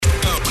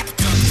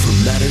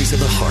matters of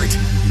the heart,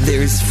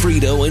 there's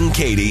Frito and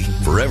Katie.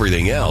 For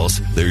everything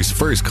else, there's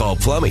First Call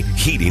Plumbing,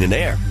 Heating and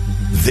Air.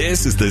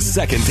 This is the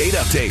second date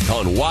update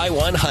on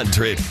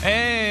Y100.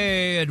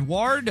 Hey,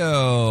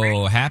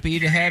 Eduardo. Happy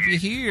to have you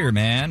here,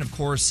 man. Of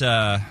course,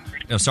 sorry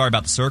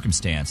about the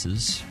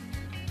circumstances.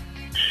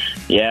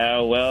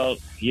 Yeah, well,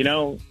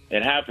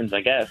 it happens,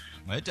 I guess.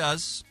 It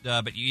does,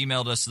 but you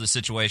emailed us the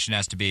situation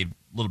has to be a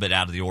little bit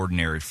out of the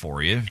ordinary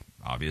for you,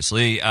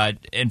 obviously.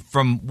 And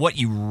from what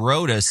you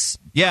wrote us,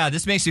 yeah,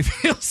 this makes me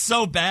feel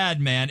so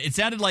bad, man. It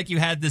sounded like you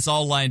had this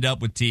all lined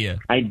up with Tia.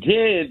 I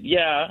did,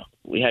 yeah.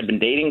 We had been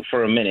dating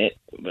for a minute,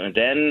 but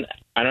then,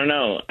 I don't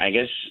know, I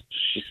guess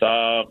she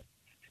saw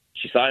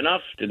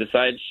enough to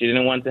decide she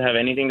didn't want to have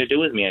anything to do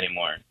with me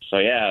anymore. So,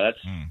 yeah,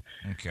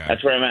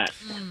 that's where I'm at.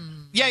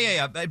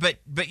 Yeah.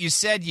 But you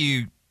said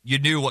you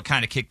knew what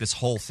kind of kicked this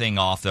whole thing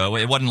off, though.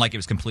 It wasn't like it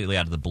was completely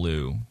out of the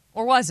blue.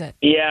 Or was it?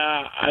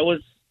 Yeah, I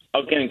was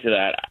getting to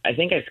that. I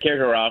think I scared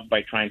her off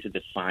by trying to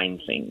define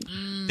things.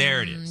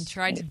 There it is.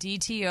 Tried to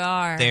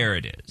DTR. There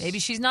it is. Maybe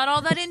she's not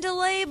all that into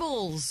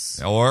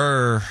labels.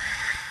 Or,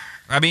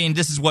 I mean,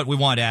 this is what we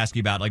wanted to ask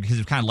you about, like, because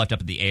it's kind of left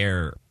up in the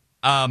air.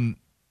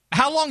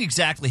 How long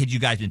exactly had you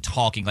guys been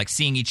talking, like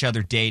seeing each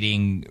other,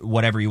 dating,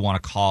 whatever you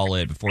want to call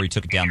it, before you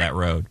took it down that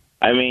road?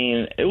 I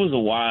mean, it was a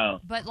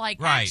while. But,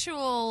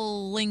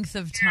 actual length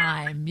of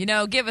time.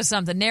 Give us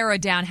something. Narrow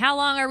it down. How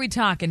long are we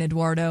talking,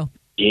 Eduardo?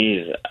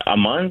 Jeez, a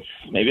month?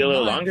 Maybe a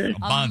little longer?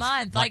 A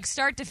month. Like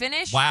start to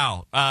finish?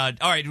 Wow. All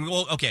right.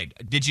 Well, okay.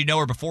 Did you know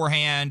her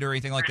beforehand or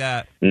anything like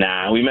that?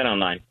 Nah, we met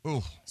online.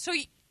 Ooh. So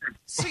you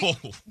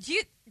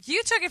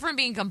took it from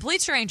being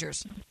complete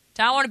strangers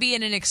to I want to be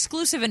in an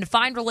exclusive and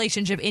defined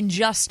relationship in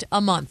just a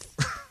month.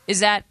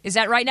 Is that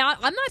right? Now,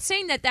 I'm not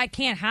saying that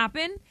can't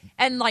happen.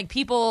 And,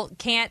 people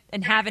can't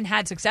and haven't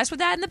had success with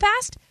that in the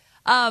past.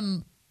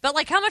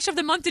 But, how much of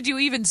the month did you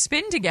even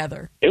spend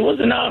together? It was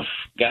enough,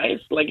 guys.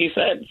 Like you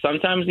said,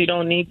 sometimes you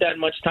don't need that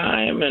much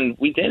time, and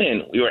we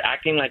didn't. We were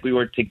acting like we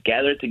were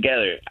together.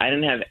 I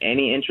didn't have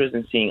any interest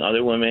in seeing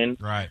other women.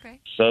 Right. Okay.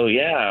 So,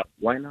 yeah,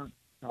 why not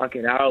talk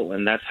it out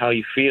when that's how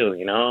you feel,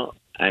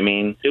 I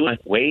mean, do I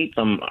wait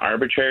some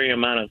arbitrary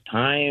amount of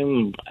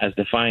time as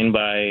defined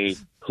by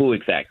who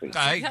exactly?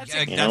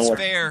 That's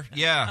fair,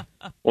 yeah.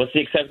 What's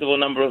the acceptable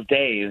number of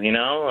days,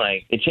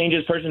 it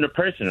changes person to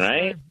person,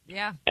 right?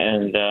 Yeah.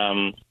 And,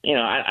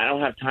 I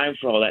don't have time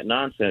for all that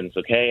nonsense,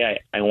 okay?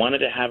 I wanted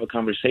to have a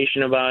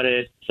conversation about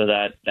it, so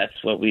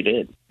that's what we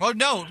did. Well,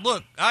 no,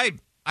 look, I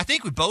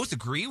think we both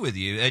agree with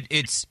you.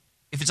 If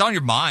it's on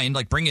your mind,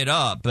 bring it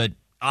up. But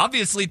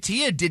obviously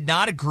Tia did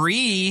not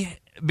agree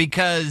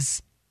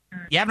because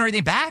you haven't heard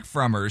anything back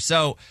from her.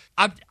 So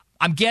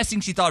I'm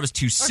guessing she thought it was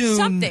too soon.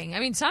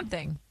 Or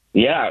something.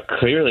 Yeah,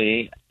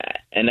 clearly.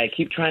 And I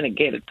keep trying to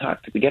get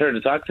her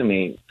to talk to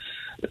me.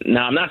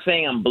 Now, I'm not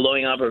saying I'm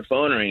blowing up her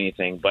phone or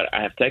anything, but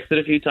I have texted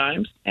a few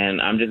times,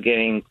 and I'm just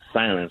getting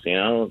silence,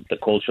 the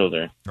cold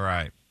shoulder.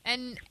 Right.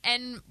 And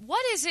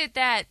what is it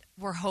that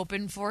we're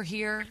hoping for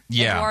here,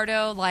 yeah.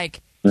 Eduardo?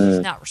 She's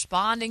not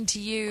responding to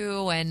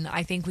you, and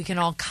I think we can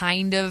all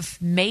kind of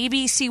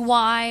maybe see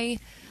why.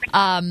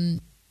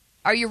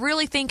 Are you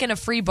really thinking a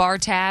free bar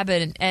tab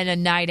and a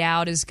night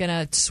out is going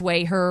to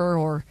sway her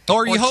or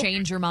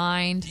change your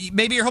mind?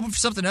 Maybe you're hoping for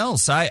something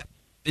else.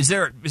 Is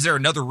there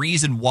another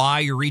reason why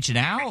you're reaching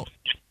out?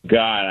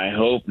 God, I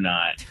hope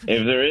not.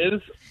 If there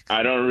is,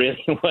 I don't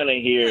really want to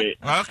hear it.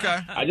 Okay.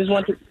 I just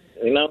want to,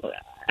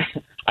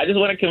 I just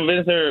want to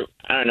convince her,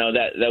 I don't know,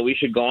 that we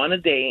should go on a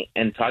date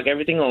and talk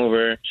everything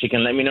over. She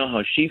can let me know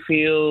how she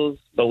feels,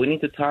 but we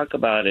need to talk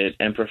about it,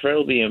 and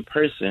preferably in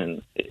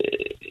person.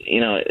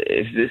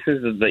 If this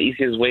is the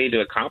easiest way to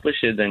accomplish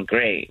it, then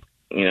great.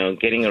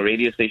 Getting a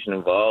radio station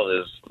involved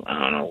is, I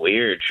don't know,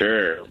 weird,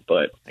 sure.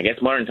 But I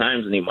guess modern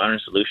times need modern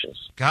solutions.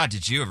 God,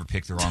 did you ever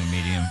pick the wrong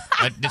medium?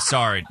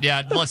 Sorry.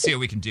 Yeah, let's see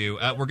what we can do.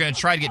 We're going to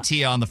try to get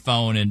Tia on the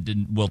phone,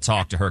 and we'll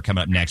talk to her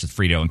coming up next with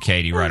Frito and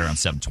Katie right around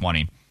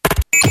 7:20.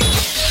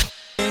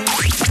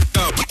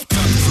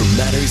 For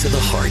matters of the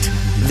heart,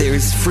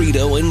 there's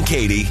Frito and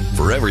Katie.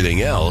 For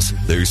everything else,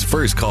 there's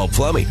First Call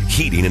Plumbing,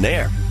 Heating and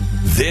Air.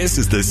 This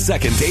is the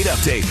second date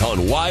update on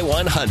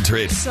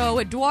Y100. So,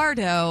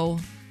 Eduardo...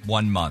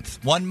 1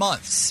 month.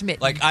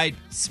 Smitten.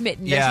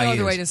 Smitten. There's Yeah, no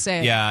other way to say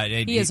it. Yeah.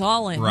 He is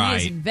all in. Right.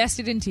 He is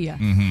invested in Tia.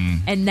 Mm-hmm.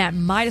 And that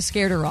might have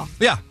scared her off.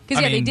 Yeah.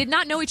 Because, they did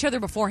not know each other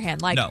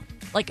beforehand. No.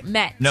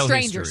 Met. No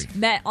strangers. history.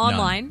 Met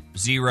online. None.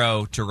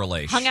 Zero to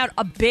relation. Hung out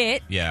a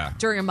bit. Yeah.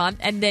 During a month.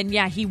 And then,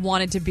 he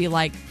wanted to be,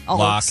 all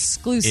Lock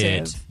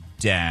exclusive. It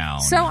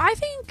down. So, I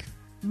think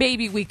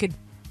maybe we could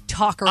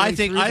talk her way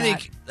through that. I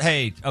think,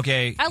 hey,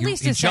 okay. At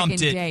least a second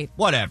date.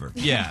 Whatever.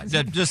 Yeah.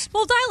 Just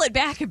we'll dial it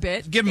back a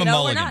bit. Give him a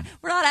mulligan.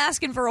 We're not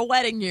asking for a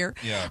wedding here.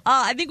 Yeah.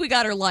 I think we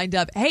got her lined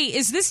up. Hey,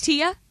 is this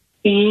Tia?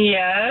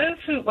 Yes.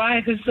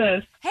 Why? Who's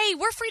this? Hey,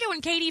 we're Frito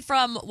and Katie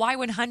from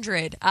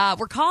Y100.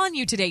 We're calling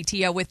you today,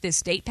 Tia, with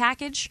this date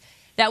package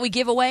that we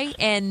give away.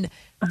 And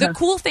the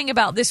cool thing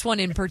about this one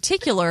in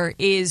particular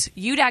is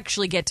you'd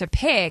actually get to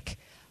pick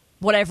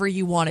whatever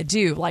you want to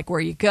do, like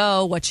where you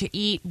go, what you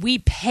eat. We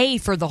pay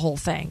for the whole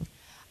thing.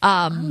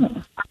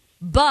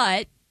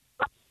 but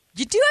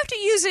you do have to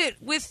use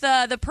it with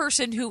the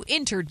person who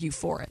entered you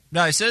for it.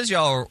 No, it says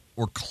y'all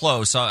were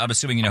close. So I'm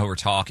assuming you know who we're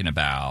talking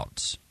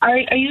about. Are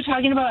you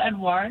talking about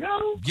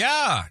Eduardo?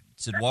 Yeah,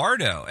 it's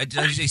Eduardo.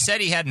 He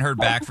said he hadn't heard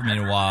back from you in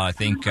a while. I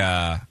think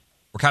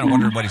we're kind of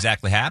wondering what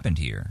exactly happened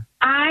here.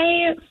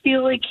 I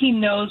feel like he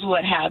knows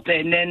what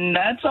happened, and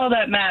that's all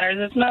that matters.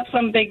 It's not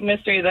some big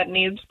mystery that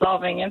needs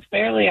solving. It's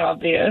fairly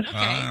obvious. Okay.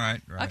 All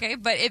right. Okay,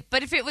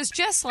 but if it was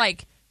just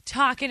like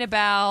talking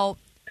about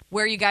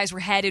where you guys were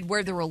headed,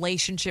 where the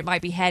relationship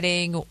might be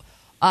heading,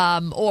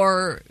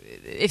 or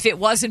if it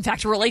was in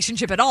fact a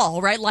relationship at all,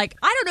 right? Like,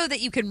 I don't know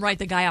that you can write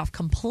the guy off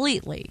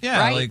completely. Yeah,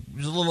 right? like it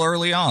was a little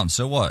early on.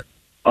 So what?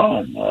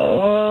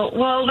 Oh,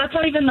 well, that's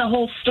not even the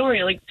whole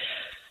story. Like,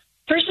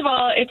 first of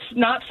all, it's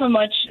not so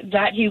much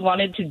that he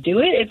wanted to do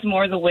it. It's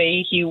more the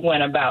way he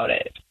went about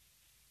it.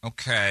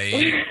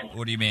 Okay.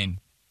 What do you mean?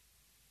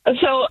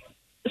 So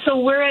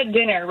we're at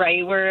dinner,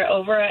 right? We're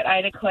over at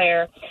Ida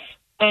Claire,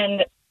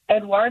 and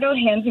Eduardo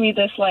hands me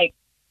this, like,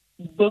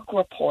 book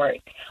report.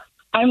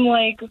 I'm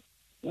like,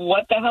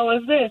 what the hell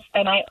is this?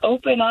 And I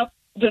open up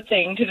the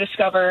thing to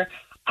discover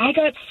I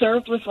got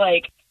served with,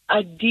 like,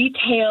 a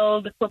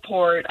detailed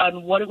report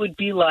on what it would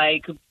be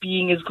like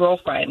being his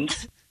girlfriend.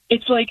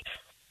 It's like,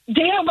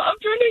 damn, I'm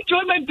trying to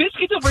enjoy my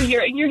biscuits over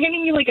here, and you're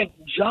handing me, like, a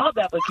job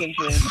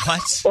application.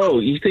 What? Oh,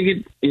 you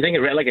think it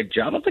read like a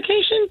job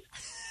application?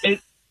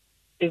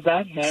 Is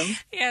that him?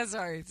 Yeah,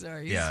 sorry.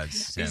 Yeah,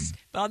 it's him. He's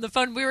on the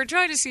phone. We were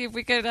trying to see if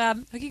we could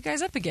hook you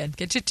guys up again.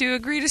 Get you to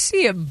agree to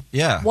see him.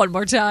 Yeah. One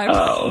more time.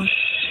 Oh,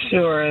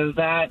 sure,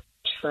 that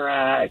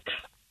tracks.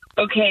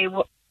 Okay,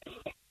 well,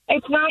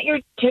 it's not your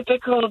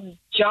typical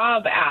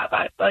job app.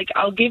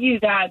 I'll give you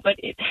that, but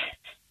it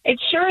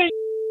sure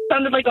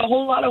sounded like a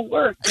whole lot of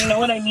work. You know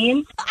what I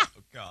mean? Oh,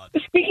 God.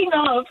 Speaking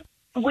of,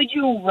 would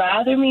you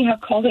rather me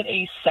have called it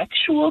a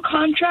sexual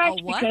contract?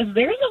 A what? Because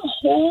there's a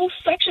whole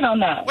section on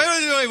that. Wait.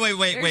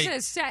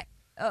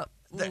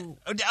 There's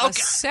a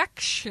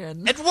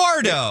section.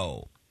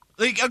 Eduardo.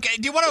 Like, okay,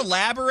 do you want to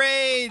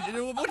elaborate?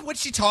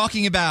 What's she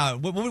talking about?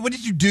 What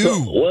did you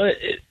do? Well,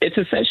 it's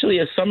essentially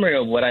a summary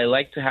of what I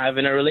like to have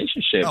in a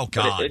relationship. Oh,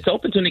 God. But it's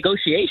open to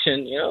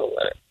negotiation, you know.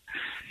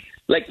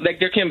 Like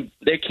there can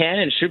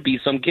and should be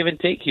some give and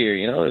take here,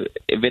 you know.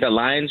 If it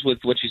aligns with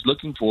what she's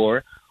looking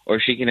for, or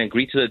she can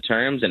agree to the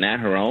terms and add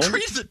her own.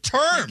 Agree to the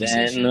terms?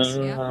 Then,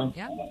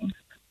 Yeah.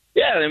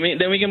 yeah, I mean,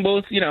 then we can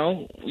both, you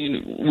know,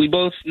 we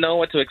both know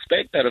what to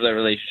expect out of that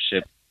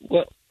relationship.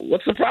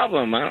 What's the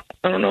problem? I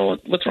don't know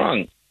what's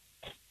wrong.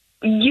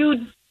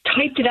 You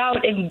typed it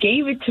out and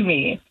gave it to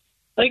me.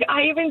 Like,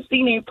 I haven't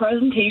seen a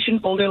presentation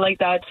folder like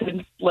that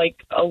since, like,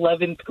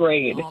 11th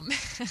grade.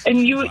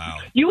 And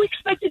you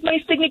expected my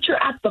signature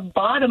at the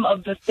bottom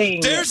of the thing.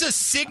 There's a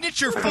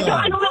signature form.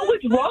 I don't know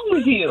what's wrong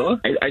with you.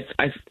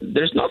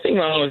 There's nothing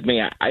wrong with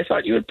me. I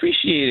thought you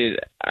appreciated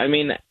it. I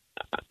mean,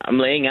 I'm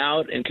laying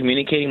out and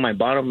communicating my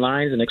bottom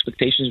lines and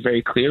expectations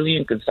very clearly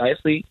and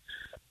concisely.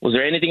 Was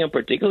there anything in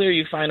particular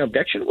you find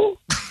objectionable?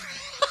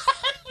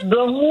 The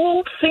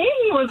whole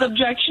thing was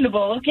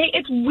objectionable, okay?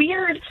 It's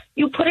weird.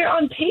 You put it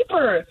on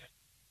paper.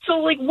 So,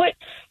 like, what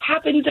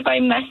happens if I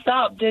mess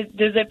up? Does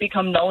it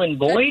become null and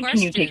void?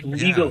 Can you take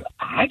legal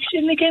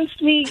action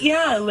against me?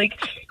 Yeah, like,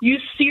 you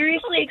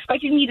seriously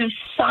expected me to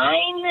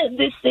sign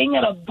this thing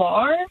at a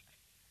bar?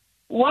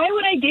 Why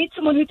would I date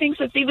someone who thinks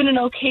that's even an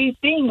okay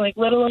thing, like,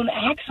 let alone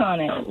acts on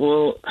it?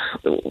 Well,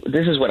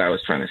 this is what I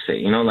was trying to say.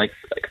 You know, like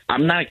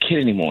I'm not a kid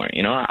anymore.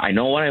 You know, I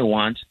know what I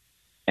want.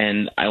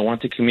 And I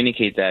want to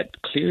communicate that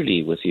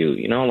clearly with you.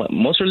 You know,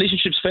 most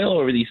relationships fail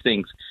over these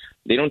things.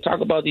 They don't talk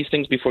about these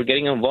things before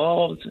getting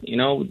involved. You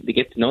know, they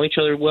get to know each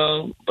other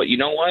well. But you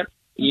know what?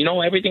 You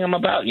know everything I'm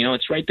about. You know,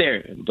 it's right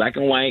there, black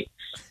and white,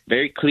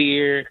 very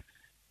clear.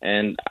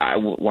 And I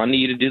wanted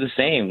you to do the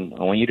same.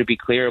 I want you to be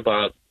clear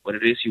about what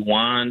it is you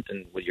want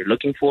and what you're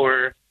looking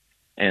for.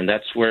 And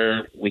that's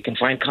where we can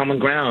find common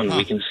ground.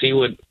 We can see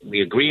what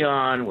we agree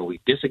on, what we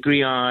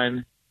disagree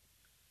on.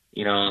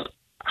 You know,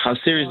 how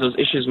serious those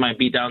issues might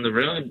be down the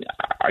road.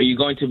 Are you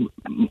going to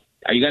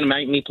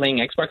make me playing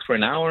Xbox for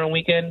an hour on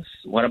weekends?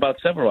 What about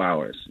several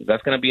hours? If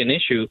that's going to be an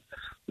issue,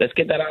 let's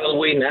get that out of the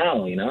way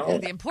now, you know?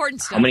 The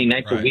important stuff. How many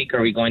nights a week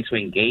are we going to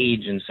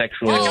engage in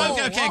sexual...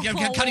 Okay,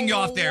 I'm cutting you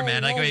off there,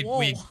 man. Like,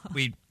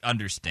 we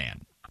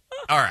understand.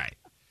 All right.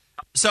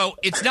 So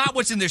it's not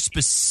what's in there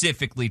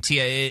specifically,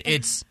 Tia.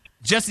 It's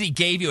just that he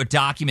gave you a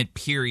document,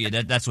 period.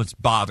 That's what's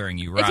bothering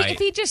you, right? If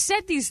he just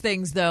said these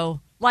things,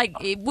 though, like,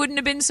 it wouldn't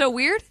have been so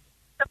weird?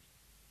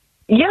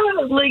 Yeah,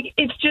 like,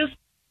 it's just,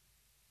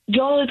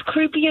 y'all, it's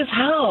creepy as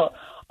hell.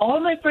 All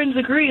my friends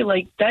agree,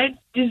 like, that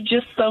is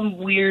just some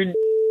weird...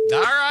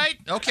 All right,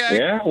 okay.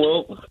 Yeah,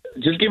 well,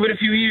 just give it a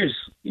few years.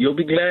 You'll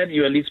be glad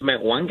you at least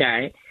met one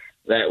guy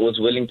that was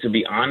willing to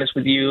be honest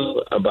with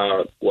you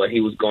about what he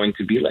was going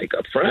to be like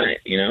up front,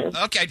 you know?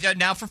 Okay,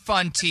 now for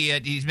fun,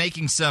 Tia, he's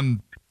making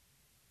some...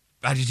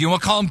 do you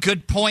want to call him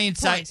good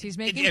points? He's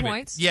making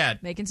points. Yeah.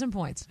 Making some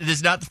points. This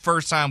is not the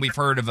first time we've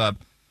heard of a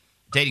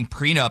dating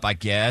prenup, I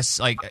guess.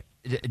 Like...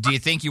 do you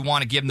think you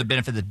want to give him the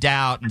benefit of the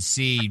doubt and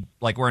see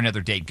like where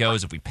another date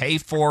goes if we pay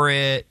for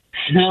it?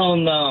 Hell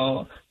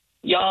no.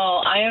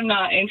 Y'all, I am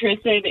not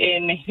interested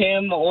in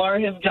him or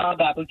his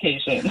job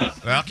application.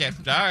 Okay.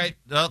 All right.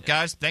 Well,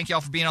 guys, thank y'all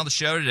for being on the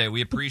show today.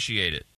 We appreciate it.